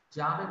हैं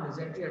जहाँ पे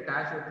mesentery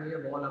attach होती है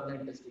wall of the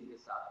intestine के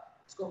साथ,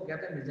 इसको हम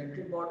कहते हैं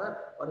mesenteric border,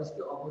 और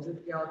इसके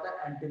opposite क्या होता है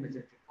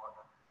anti-mesenteric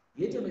border.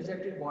 ये जो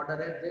mesenteric border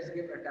है, this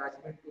gives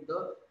attachment to the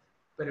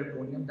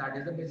peritoneum, that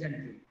is the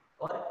mesentery.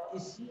 और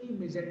इसी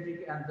mesentery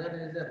के अंदर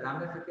is a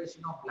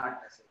ramification of blood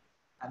vessels,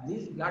 and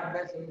these blood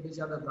vessels, which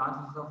are the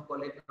branches of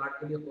colic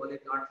artery or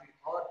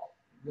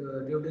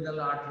the duodenal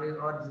arteries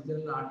or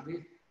jejunal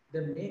arteries,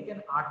 they make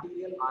an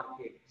arterial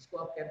arcade. इसको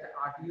आप कहते हैं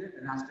arterial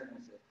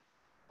anastomosis.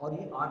 और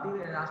ये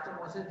arterial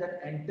anastomosis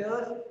that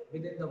enters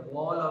within the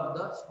wall of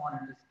the small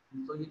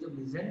intestine. So ये जो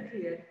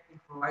mesentery है, it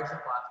provides a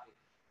pathway.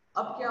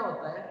 अब क्या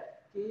होता है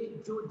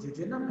कि जो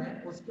jejunum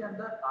है, उसके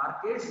अंदर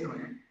arcades जो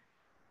हैं,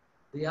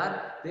 they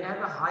have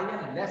a high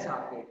and less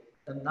arcade.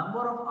 The number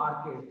of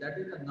arcades, that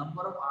is the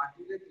number of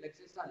arterial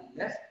plexus, are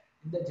less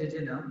in the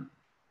jejunum,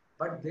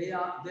 but they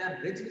are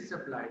richly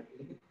supplied.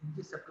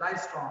 इनकी supply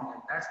strong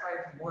है. That's why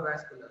it's more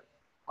vascular.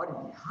 और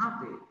यहाँ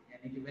पे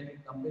यानी कि when you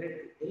compare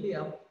it to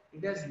ileum,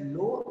 it has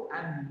low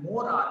and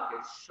more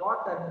arcades,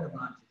 short terminal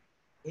branches.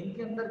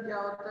 इनके अंदर क्या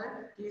होता है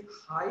कि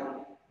high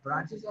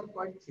branches are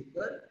quite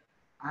thicker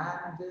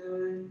and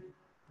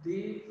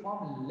they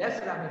form less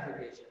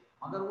ramification.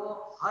 मगर वो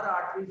हर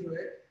आर्टरी जो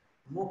है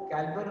वो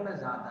कैल्बर में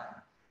ज्यादा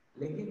है,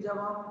 लेकिन जब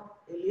हम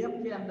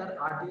इलियम के अंदर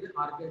आर्टरी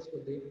आर्केड्स को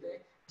देखते हैं,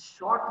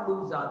 शॉर्ट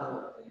लूप ज्यादा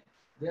होते हैं.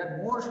 They are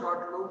more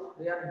short loop,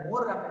 they are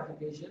more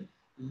ramification,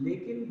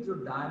 लेकिन जो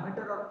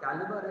डायमीटर और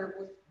कैलिबर है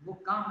वो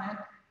कम है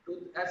to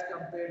as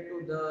compare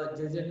to the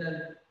jejunal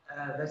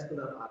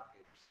vascular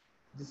arcades.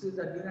 This is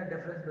again a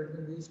difference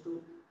between these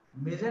two.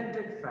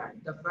 Mesenteric fat,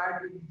 the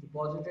fat which is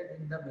deposited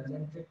in the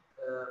mesenteric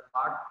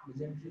part,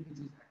 mesentery, which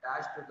is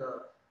attached to the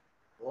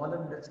wall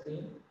of the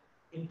intestine.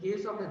 In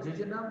case of the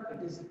jejunum,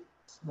 it is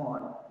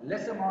small.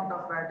 Less amount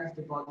of fat is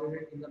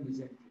deposited in the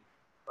mesentery.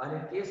 While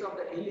in case of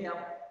the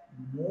ileum,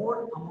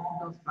 more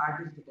amount of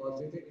fat is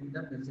deposited in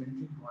the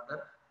mesenteric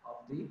border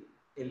of the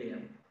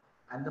ileum.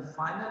 And the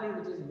finally,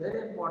 which is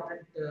very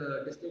important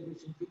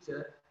distribution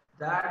feature,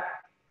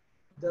 that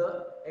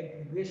the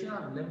aggregation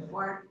of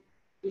lymphoid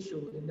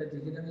tissue in the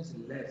jejunum is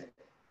less,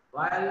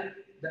 while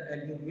the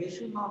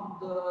aggregation of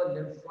the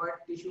lymphoid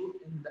tissue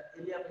in the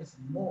ileum is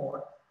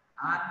more,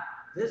 and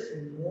this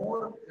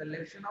more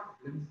collection of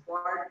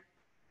lymphoid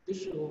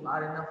tissue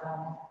are in the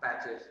form of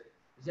patches,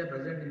 which are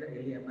present in the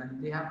ileum,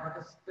 and they have got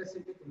a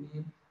specific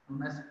name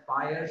known as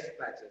Peyer's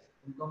patches.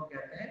 इनको हम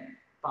कहते हैं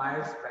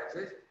Peyer's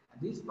patches. And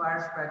these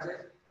Peyer's patches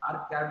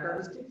are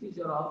characteristic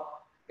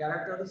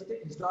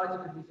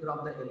histological feature of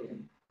the ileum.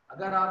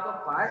 अगर आपको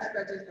Peyer's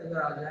patches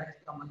नजर आ जाए,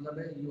 इसका मतलब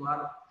है you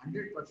are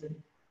 100%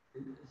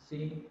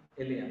 seeing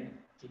ileum.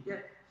 ठीक है?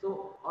 So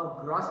और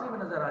grossly में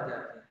नजर आ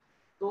जाते हैं.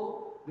 So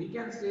we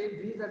can say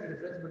these are the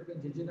difference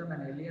between jejunum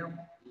and ileum: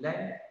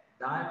 length,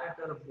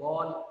 diameter,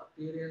 wall,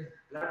 appearance,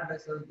 blood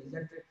vessels,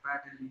 mesenteric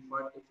fat, and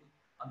lymphoid tissue.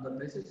 On the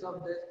basis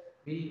of this,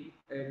 we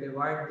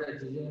divide the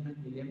jejunum and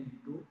ileum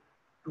into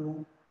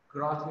two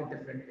grossly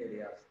different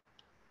areas.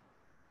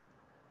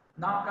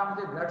 Now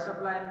comes the blood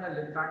supply and the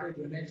lymphatic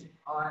drainage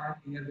and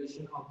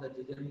innervation of the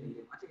jejunum and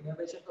ileum. अच्छा,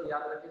 innervation तो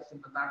याद रखिए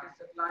sympathetic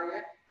supply है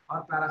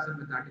और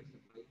parasympathetic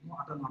supply, no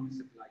autonomic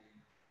supply है.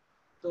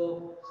 So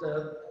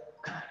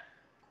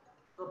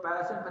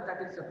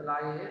parasympathetic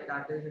supply है,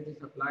 that is it is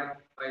supplied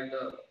by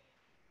the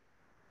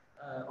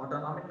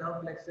autonomic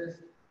nerve plexus.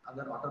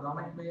 अगर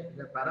autonomic में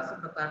अगर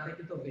parasympathetic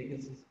है तो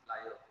vagus से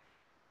supply होती है,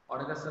 और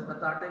अगर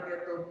sympathetic है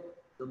तो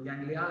जो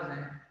ganglias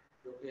हैं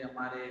जो कि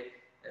हमारे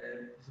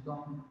जिसको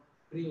हम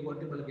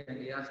prevertebral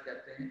ganglias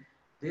कहते हैं,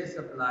 they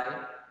supply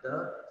the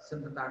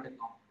sympathetic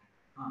component.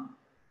 हाँ,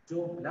 जो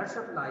blood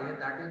supply है,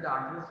 that is the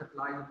arterial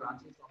supply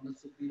branches from the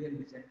superior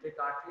mesenteric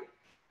artery,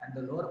 and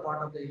the lower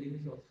part of the ileum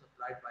is also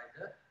supplied by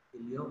the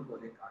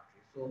ileocholic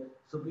artery. So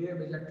superior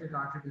mesenteric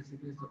artery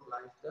basically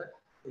supplies the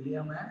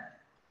ileum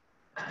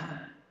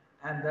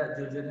and the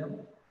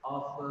jejunum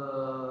of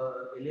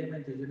ileum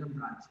and jejunum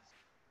branches.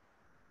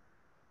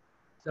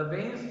 The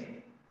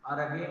veins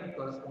are again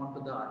correspond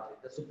to the artery.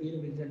 The superior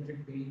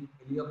mesenteric vein,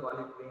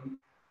 ileocholic vein,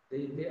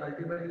 they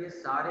ultimately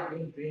सारे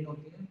vein drain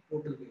होती हैं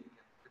portal vein के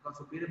अंदर, because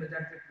superior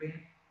mesenteric vein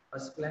और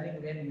splenic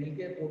vein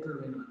मिलके portal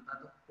vein बनता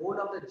है. तो whole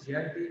of the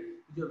GLT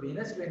जो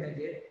venous drainage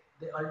है,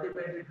 they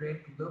ultimately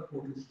drain to the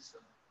portal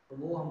system. तो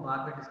वो हम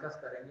बाद में discuss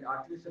करेंगे.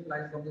 Artery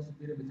supplies from the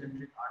superior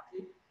mesenteric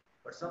artery,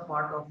 but some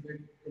part of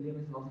it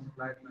ileum is also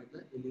supplied by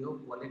the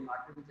ileocholic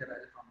artery, which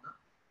arises from the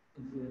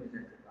inferior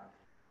mesenteric artery.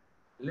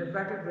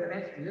 Lymphatic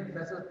drainage, lymph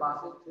vessels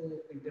passes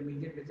through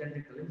intermediate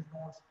mesenteric lymph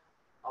nodes,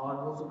 और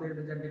वो superior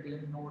mesenteric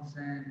lymph nodes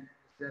हैं,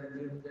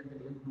 inferior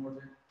mesenteric lymph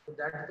nodes हैं. So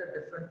that is a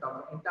different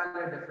topic,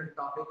 entirely different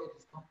topic है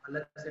जिसको हम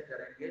अलग से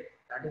करेंगे.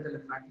 That is the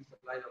lymphatic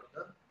supply of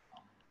the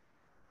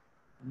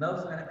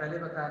nerves. मैंने पहले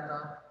बताया था,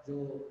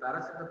 जो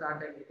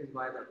parasympathetic it is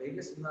by the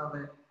vagus nerve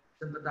है,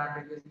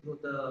 sympathetic is through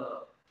the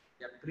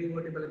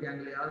prevertebral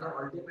ganglia,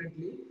 और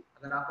ultimately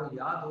अगर आपको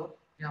याद हो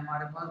कि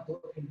हमारे पास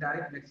दो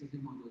enteric plexus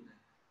मौजूद हैं,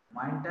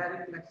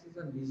 mesenteric plexus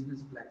and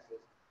lesionous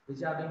plexus,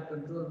 which are being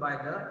controlled by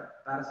the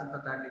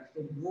parasympathetic.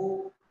 So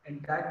wo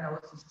entire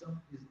nervous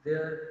system is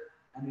there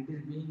and it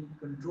is being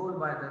controlled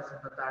by the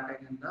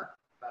sympathetic and the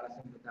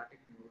parasympathetic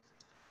nervous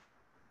system.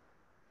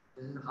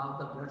 This is how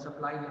the blood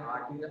supply in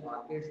arterial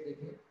arcades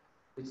देखें,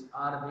 which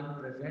are being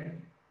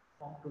present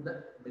to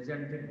the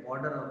mesenteric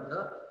border of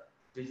the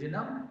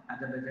jejunum and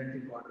the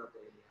mesenteric border of the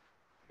ileum.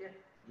 Okay,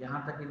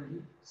 यहाँ तक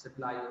इनकी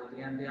supply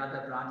होती है, and they are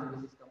the branches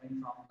which is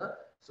coming from the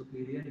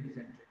superior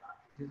mesenteric.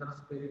 These are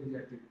superior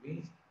mesenteric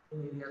veins in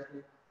areas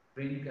में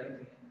drain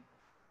करती हैं.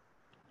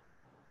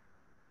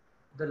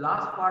 The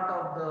last part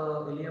of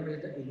the ileum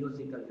is the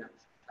ileocecal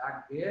junction,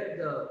 that where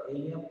the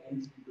ileum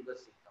ends into the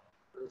cecum.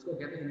 तो इसको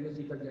कहते हैं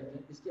ileocecal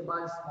junction. इसके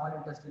बाद small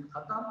intestine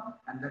खत्म,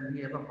 and then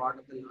we have a part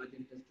of the large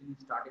intestine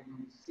starting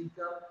from the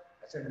cecum,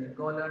 ascending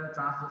colon,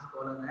 transverse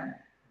colon, and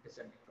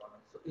descending colon.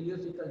 So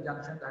ileocecal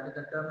junction, that is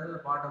the terminal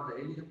part of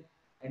the ileum,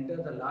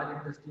 enters the large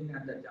intestine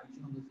at the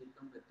junction of the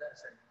cecum with the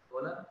ascending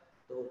colon.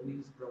 The opening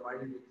is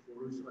provided with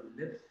folds or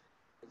lips,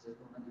 which is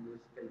known as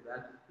ileocecal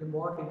valve. ये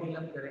more detail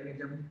हम करेंगे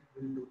जब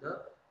we will do the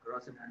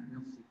gross anatomy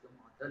of cecum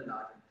or the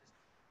large intestine.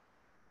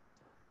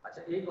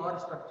 अच्छा, एक और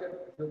structure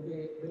जो कि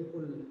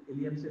बिल्कुल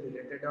इलियम से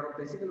रिलेटेड है और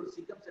बेसिकली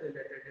सीकम से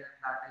रिलेटेड है,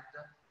 that is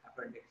the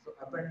appendix. So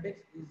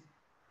appendix is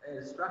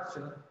a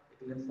structure,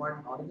 a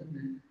lymphoid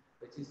organ,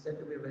 which is said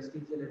to be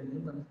vestigial in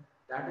humans,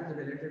 that is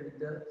related with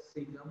the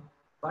cecum,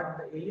 but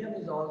the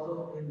ileum is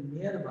also in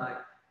nearby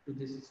to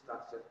this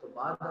structure. So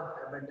बाद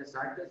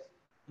appendicitis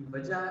की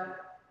वजह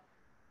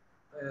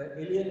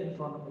ileal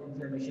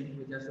inflammation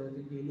की वजह से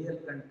होती है कि ileal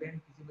content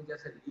किसी वजह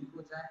से लीक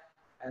हो जाए,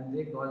 and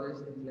they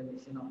causes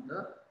inflammation of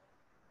the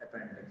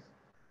appendix.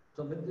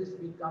 So with this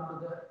we come to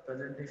the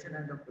presentation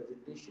and the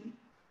presentation.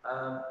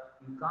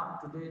 You come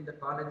today in the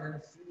college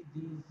and see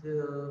these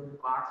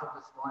parts of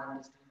the small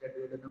intestine, the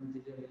duodenum,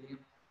 jejunum, ileum,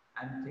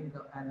 and think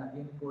and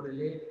again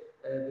correlate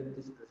with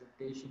this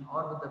presentation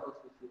or with the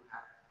books which you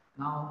have.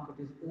 Now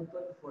it is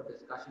open for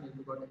discussion. If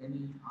you got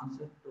any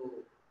answer to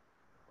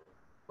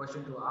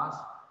question to ask,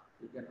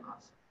 you can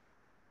ask.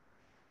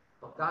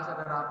 और काश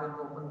अगर आप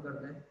इनको open कर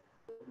दें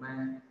तो मैं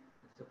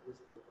इससे पूछ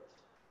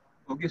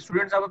क्वेश्चन। ओके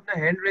स्टूडेंट्स, आप अपना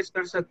हैंड रेज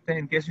कर सकते हैं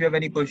in case you have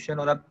any question,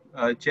 और आप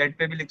चैट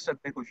पे भी लिख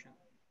सकते हैं question.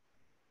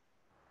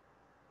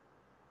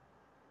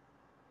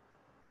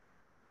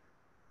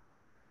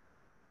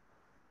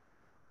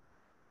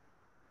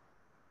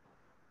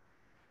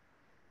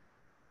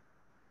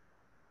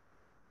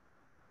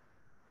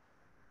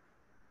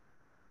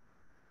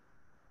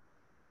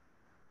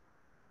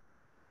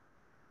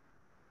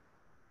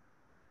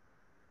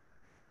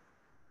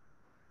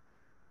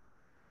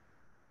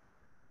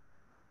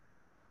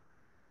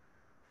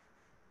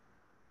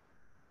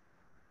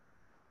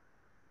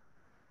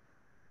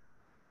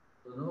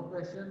 So no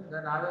question,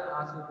 then I will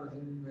ask you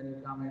question when you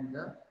come in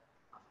the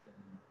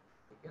afternoon.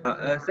 ठीक है,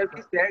 तो सर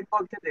प्लीज चैट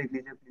बॉक्स से देख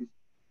लीजिए प्लीज।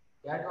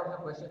 चैट बॉक्स में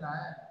क्वेश्चन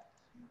आया है,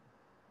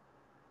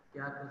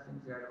 क्या क्वेश्चन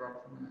चैट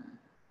बॉक्स में है?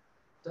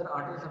 Sir,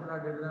 artery supply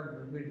duodenum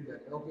repeat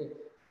करें. Okay,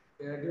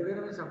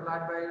 duodenum is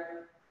supplied by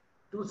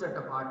two set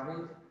of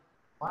arteries,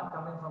 one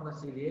coming from the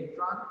celiac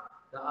trunk,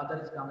 the other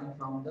is coming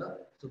from the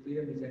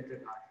superior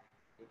mesenteric artery.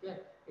 ठीक है,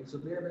 एक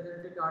superior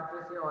mesenteric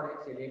artery से और एक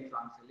celiac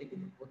trunk से.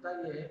 लेकिन होता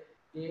ये है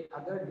कि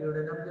अगर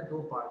duodenum के दो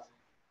पार्ट्स हैं,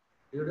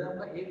 duodenum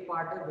का एक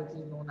पार्ट है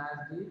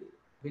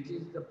which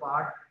is the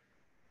part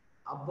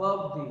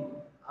above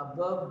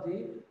the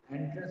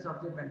entrance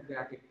of the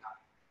pancreatic duct.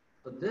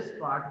 So this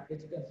part,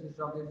 which consists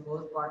of the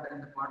first part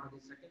and the part of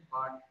the second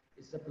part,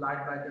 is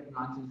supplied by the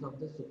branches of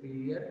the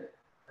superior,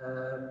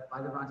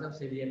 by the branch of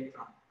celiac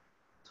trunk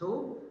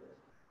through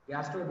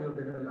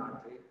gastroduodenal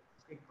artery.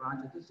 इसकी एक branch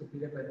होती है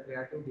superior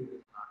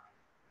pancreatoduodenal artery.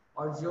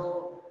 और जो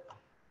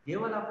ये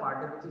वाला part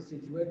है, which is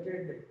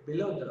situated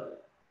below the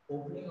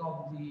opening of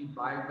the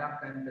bile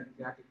duct and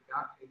pancreatic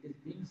duct, it is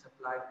being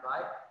supplied by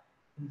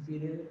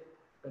inferior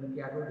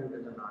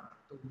pancreatoduodenal artery.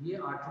 तो ये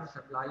artery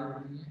supply हो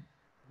रही है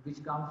which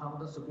comes from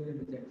the superior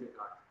mesenteric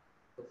artery.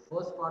 तो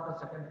first part और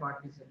second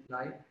part की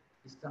supply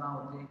इस तरह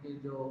होती है कि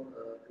जो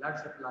blood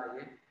supply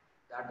है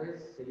that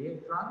is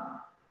celiac trunk,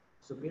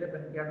 superior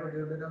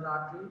pancreatoduodenal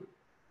artery,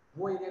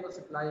 वो एरिया को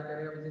supply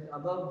करेगा which is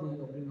above the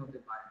opening of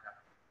the bile duct.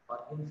 और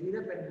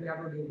inferior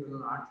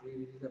pancreatoduodenal artery,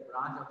 which is a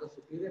branch of the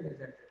superior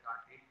mesenteric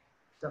artery,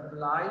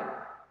 supply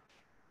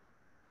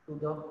to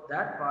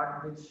that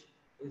part which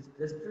is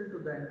distal to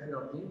the entry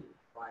of the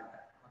bile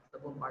duct.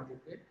 मतलब वो part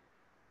जो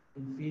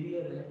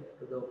inferior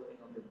to the opening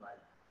of the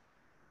bile.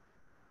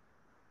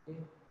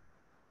 Okay.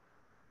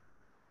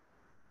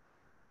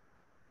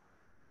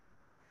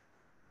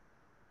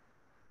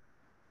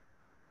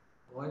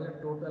 What is the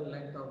total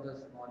length of the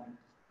small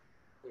intestine?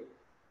 Okay.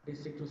 It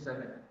is 6 to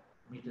 7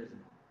 meters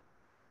long.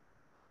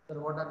 So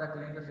what are the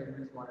clinical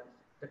segments small intestine?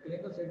 The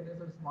clinical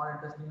segments of small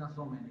intestine are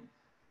so many.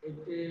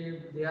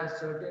 There are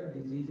certain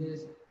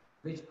diseases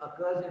which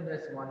occurs in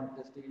the small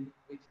intestine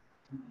which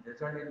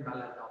result in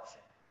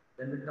malabsorption.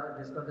 Then we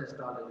discuss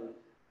histology.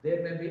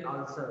 There may be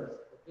ulcers.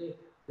 Okay.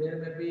 There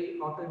may be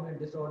autoimmune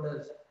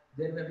disorders.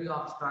 There may be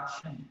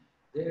obstruction.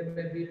 There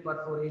may be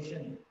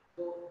perforation.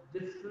 So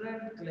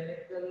different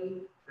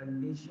clinical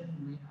condition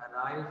may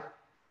arise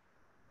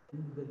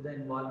with the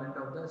involvement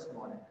of the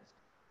small intestine.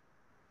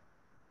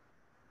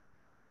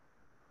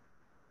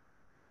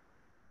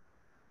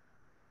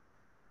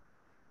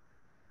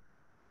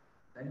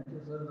 Thank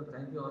you, sir.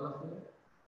 Thank you, all of you.